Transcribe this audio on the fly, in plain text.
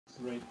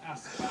rate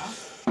as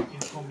fast in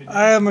combination.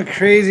 I am a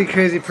crazy,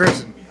 crazy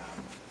person.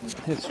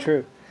 It's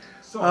true.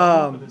 So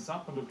I'll open this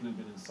up and look a little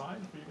bit inside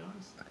for you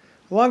guys.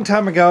 A long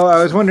time ago,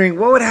 I was wondering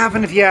what would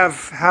happen if you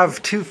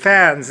have two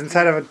fans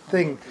inside of a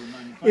thing.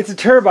 It's a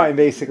turbine,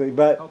 basically,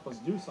 but Help us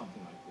do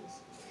something like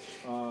this.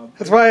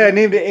 that's why I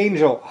named it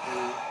Angel.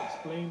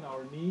 Explain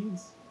our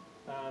needs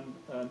and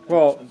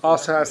Well, and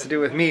also has to do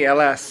with me,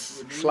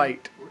 LS,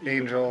 flight,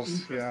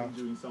 angels, you know.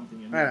 doing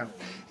something I know.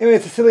 Anyway,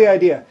 it's a silly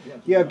idea.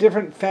 You have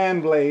different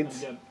fan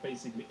blades, get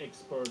basically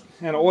expert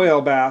an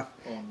oil bath,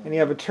 on and you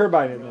have a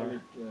turbine in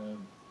there. hydraulic,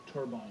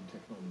 turbine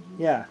technology.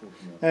 Yeah.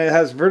 And it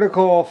has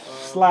vertical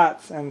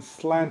slats and The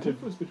slanted.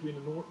 difference between a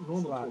normal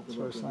torque Slats or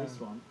converter and this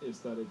slant. one is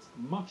that it's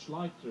much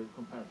lighter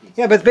compared to its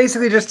Yeah, but it's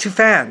basically just two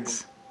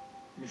fans.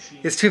 machine.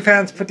 It's two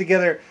fans put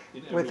together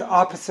in every with aspect.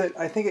 opposite,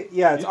 I think it's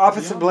The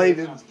opposite other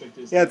bladed. aspect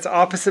is Yeah, it's that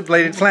opposite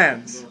bladed normal torque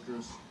flans.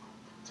 converters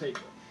take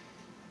off.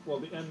 Well,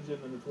 the engine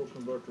and the torque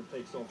converter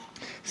takes off.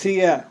 See,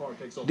 yeah, The car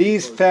takes off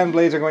these first. fan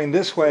blades are going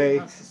this So it way.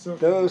 has a certain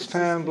Those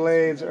fan resistance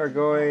blades to are power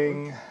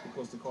going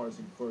because the car is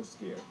in first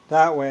gear.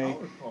 that way.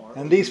 Our car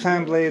And these is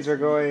fan blades are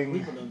the going,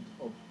 equivalent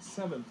of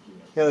seventh gear.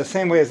 yeah, the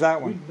same way as that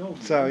We one. know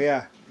So, these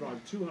yeah. drive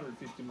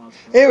 250 miles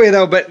per Anyway, hour.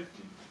 though, but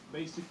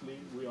Basically,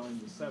 we are in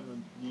the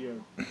seventh year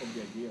of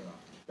the Agera.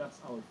 That's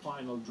our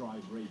final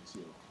drive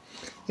ratio.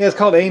 yeah, it's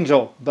called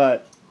Angel,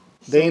 but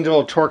the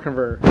Angel torque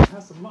converter. It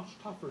has a much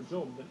tougher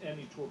job than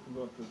any torque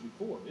converter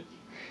before it.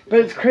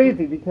 But it's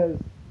crazy because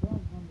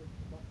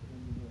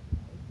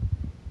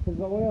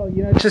the oil,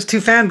 you know, it's just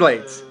two fan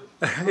blades.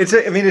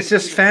 It's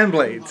just fan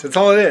blades. That's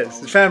all it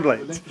is. It's fan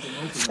blades.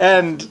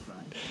 And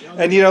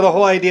you know, the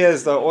whole idea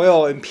is the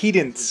oil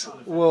impedance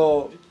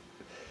will,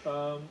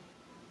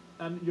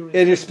 And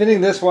you're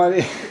spinning this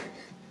one,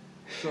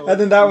 So and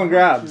then that one we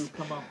have grabs. to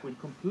come up with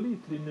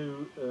completely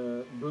new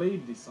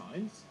blade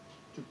designs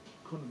to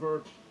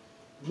convert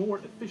more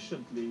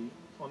efficiently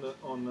on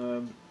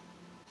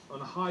a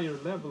higher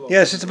level. Of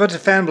Yeah, it's just a bunch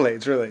of fan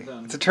blades, really.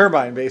 It's a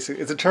turbine,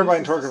 basically. It's a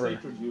turbine torque This is a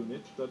converter. stator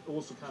unit that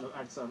also kind of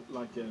acts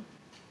like an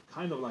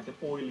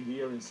oil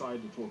gear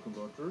inside the torque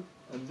converter,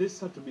 and this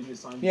had to be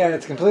designed. Yeah,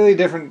 it's a completely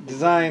different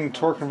design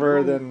torque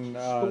converter than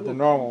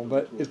normal,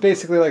 but it's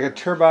basically like a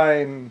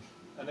turbine.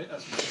 And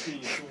as you can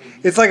see,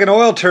 It's like an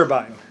oil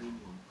turbine.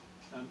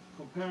 And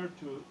compared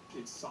to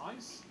its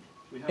size,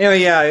 we have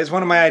Anyway, yeah, it's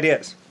one of my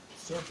ideas.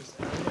 surface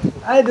area.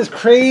 I had this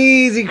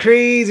crazy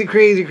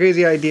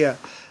idea.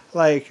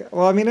 Like,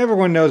 well, I mean,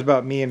 everyone knows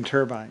about me and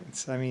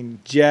turbines. I mean,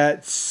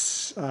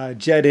 jets,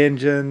 jet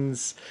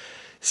engines,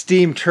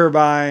 steam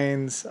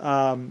turbines,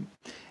 and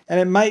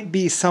it might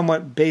be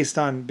somewhat based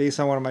on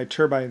one of my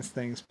turbines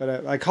things.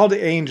 But I called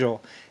it Angel,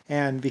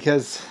 and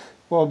because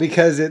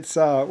it's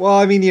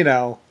I mean, you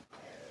know.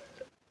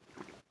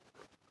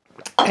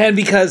 And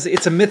because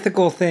it's a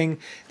mythical thing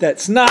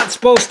that's not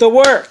supposed to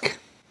work.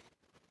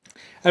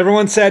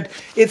 Everyone said,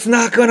 it's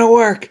not going to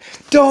work.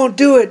 Don't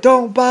do it.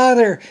 Don't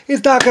bother.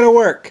 It's not going to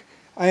work.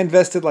 I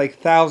invested like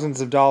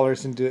thousands of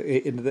dollars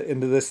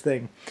into this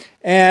thing.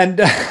 And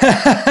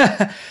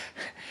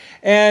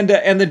and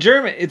the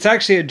German, it's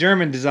actually a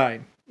German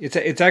design.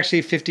 It's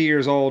actually 50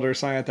 years old or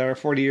something like that, or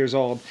 40 years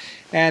old.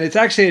 And it's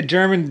actually a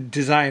German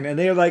design. And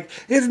they're like,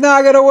 it's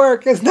not going to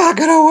work. It's not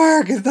going to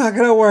work. It's not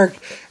going to work.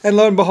 And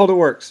lo and behold, it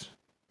works.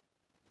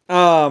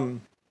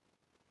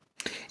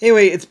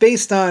 Anyway, it's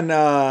based on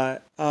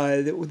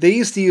they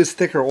used to use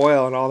thicker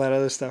oil and all that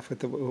other stuff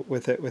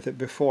with it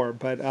before,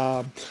 but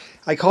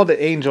I called it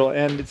Angel,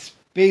 and it's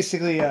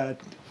basically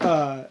it's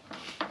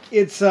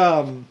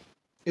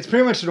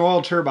pretty much an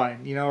oil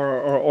turbine, you know,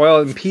 or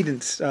oil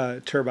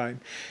impedance turbine,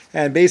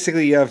 and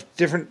basically you have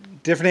different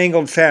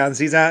angled fans.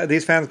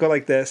 These fans go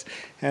like this,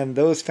 and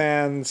those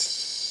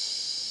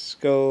fans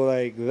go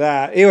like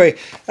that. Anyway,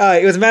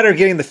 it was a matter of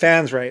getting the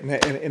fans right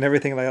and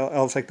everything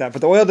else like that.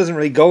 But the oil doesn't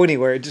really go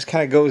anywhere. It just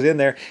kind of goes in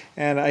there.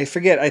 And I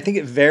forget. I think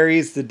it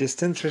varies the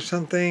distance or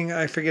something.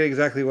 I forget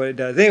exactly what it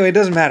does. Anyway, it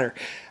doesn't matter.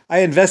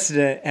 I invested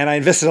in it, and I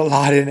invested a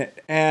lot in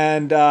it.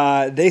 And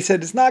they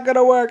said, it's not going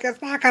to work.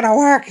 It's not going to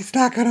work. It's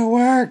not going to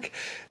work.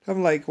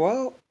 I'm like,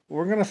 well,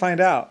 we're going to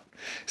find out.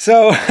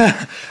 So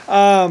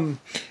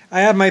I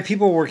have my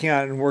people working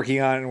on it, and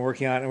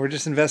we're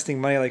just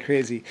investing money like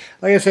crazy.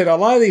 Like I said, a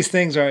lot of these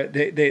things are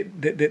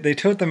they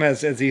tote them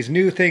as these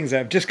new things that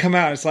have just come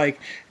out. It's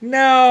like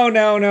no.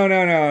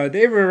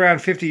 They were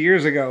around 50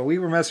 years ago. We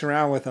were messing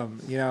around with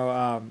them, you know,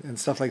 and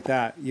stuff like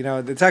that. You know,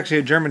 it's actually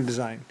a German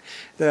design.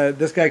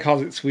 This guy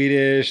calls it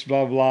Swedish,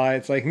 blah blah.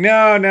 It's like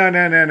no.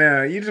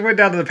 You just went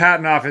down to the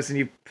patent office and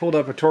you pulled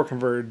up a torque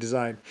converter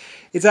design.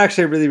 It's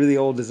actually a really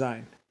old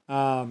design.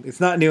 It's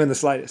not new in the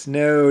slightest.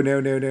 No.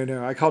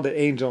 I called it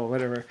Angel,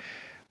 whatever.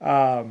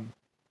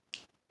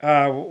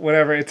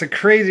 Whatever. It's a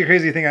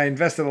crazy thing I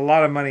invested a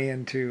lot of money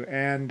into,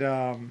 and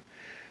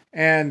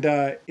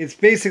it's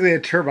basically a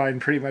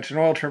turbine, pretty much an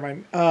oil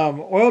turbine.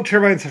 Oil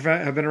turbines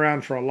have been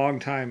around for a long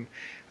time.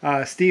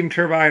 Steam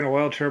turbine,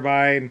 oil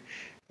turbine,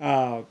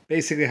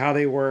 basically how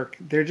they work.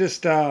 They're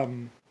just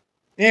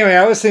Anyway,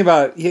 I was thinking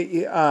about.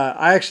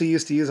 I actually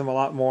used to use them a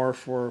lot more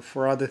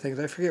for other things.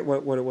 I forget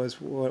what it was,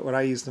 what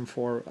I used them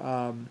for.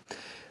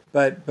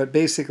 But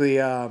basically,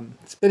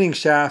 spinning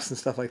shafts and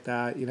stuff like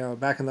that. You know,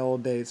 back in the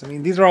old days. I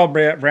mean, these are all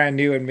brand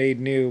new and made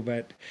new,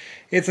 but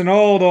it's an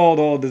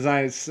old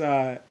design. It's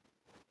it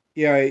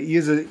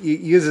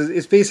uses.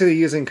 It's basically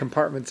using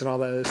compartments and all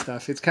that other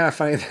stuff. It's kind of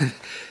funny.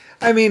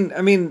 I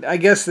mean, I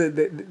guess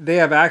that they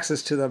have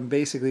access to them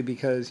basically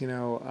because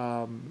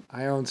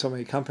I own so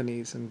many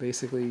companies and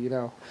basically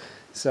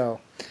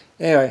so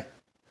anyway,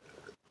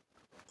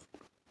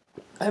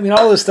 I mean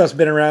all this stuff's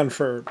been around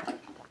for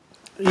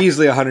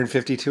easily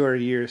 150, 200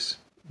 years,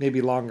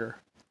 maybe longer.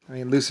 I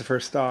mean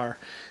Lucifer Star,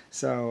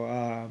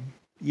 so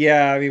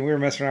yeah, I mean we were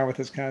messing around with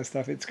this kind of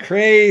stuff. It's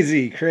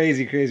crazy.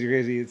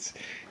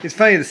 It's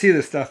funny to see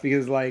this stuff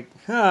because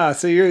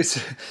so you're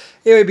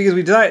anyway because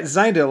we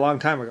designed it a long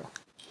time ago.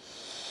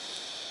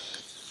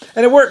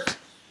 And it worked.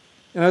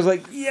 And I was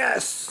like,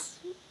 yes!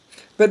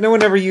 But no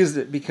one ever used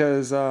it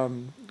because,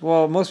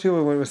 most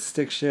people went with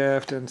stick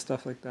shift and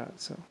stuff like that.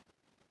 So,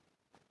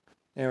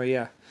 anyway,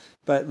 yeah.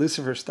 But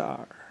Lucifer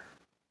Star.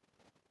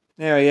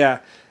 Anyway, yeah.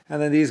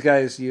 And then these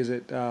guys use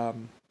it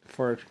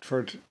for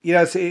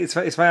it's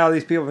funny all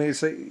these people. I mean,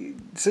 it's like,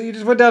 so you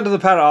just went down to the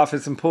patent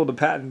office and pulled a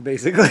patent,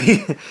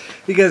 basically.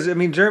 Because, I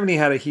mean, Germany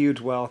had a huge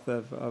wealth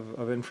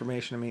of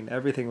information. I mean,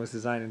 everything was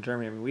designed in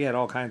Germany. I mean, we had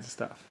all kinds of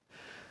stuff.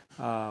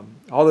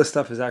 All this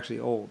stuff is actually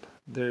old.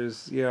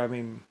 There's, you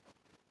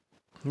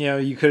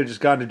could have just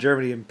gone to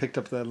Germany and picked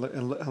up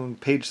and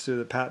paged through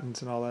the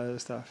patents and all that other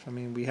stuff. I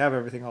mean, we have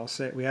everything all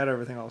saved. We had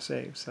everything all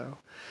saved. So,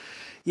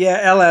 yeah,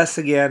 LS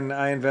again.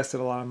 I invested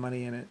a lot of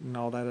money in it and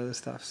all that other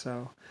stuff.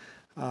 So,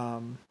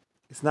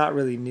 it's not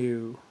really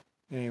new,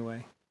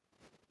 anyway.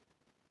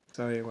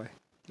 So anyway,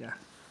 yeah.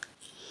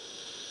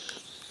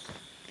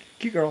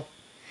 Cute girl.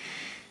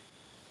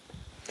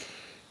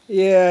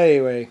 Yeah.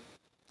 Anyway.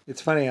 It's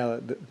funny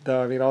how,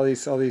 though, I mean, all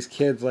these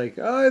kids like,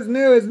 oh, it's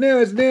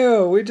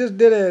new. We just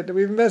did it.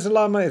 We've invested a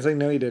lot of money. It's like,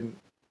 no, you didn't.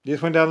 You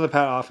just went down to the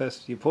patent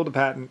office. You pulled a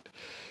patent.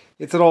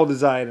 It's an old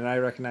design, and I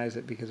recognize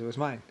it because it was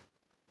mine.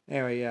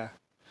 Anyway, yeah.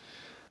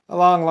 A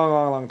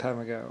long time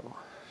ago.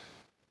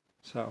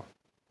 So,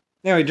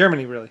 anyway,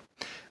 Germany, really.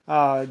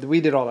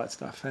 We did all that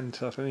stuff and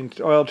stuff. I mean,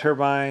 oil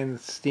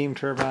turbines, steam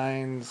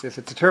turbines. If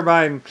it's a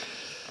turbine,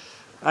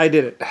 I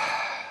did it.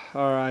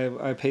 Or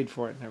I paid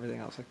for it and everything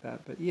else like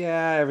that. But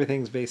yeah,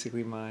 everything's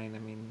basically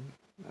mine.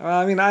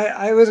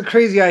 I was a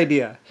crazy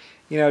idea.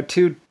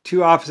 Two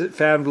opposite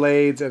fan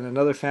blades and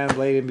another fan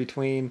blade in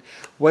between.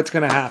 What's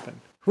going to happen?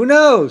 Who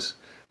knows?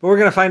 But we're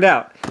going to find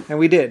out. And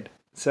we did.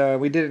 So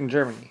we did it in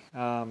Germany.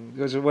 It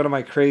was one of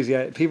my crazy...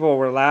 People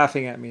were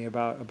laughing at me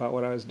about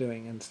what I was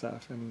doing and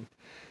stuff.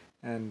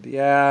 And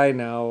yeah, I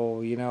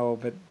know,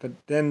 but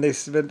then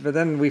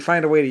then we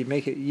find a way to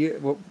make it.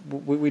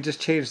 We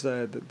just changed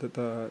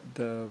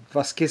the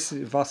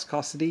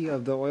viscosity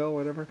of the oil,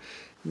 whatever.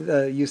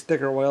 Use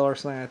thicker oil or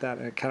something like that,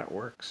 and it kind of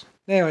works.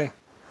 Anyway,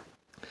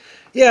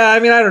 yeah,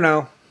 I mean, I don't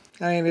know.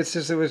 I mean, it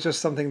was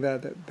just something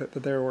that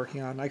they were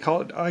working on. I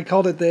called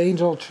it the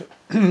Angel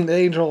the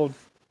Angel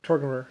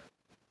Torgenver or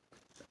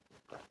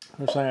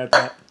something like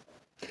that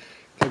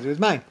because it was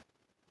mine.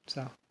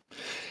 So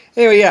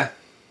anyway, yeah.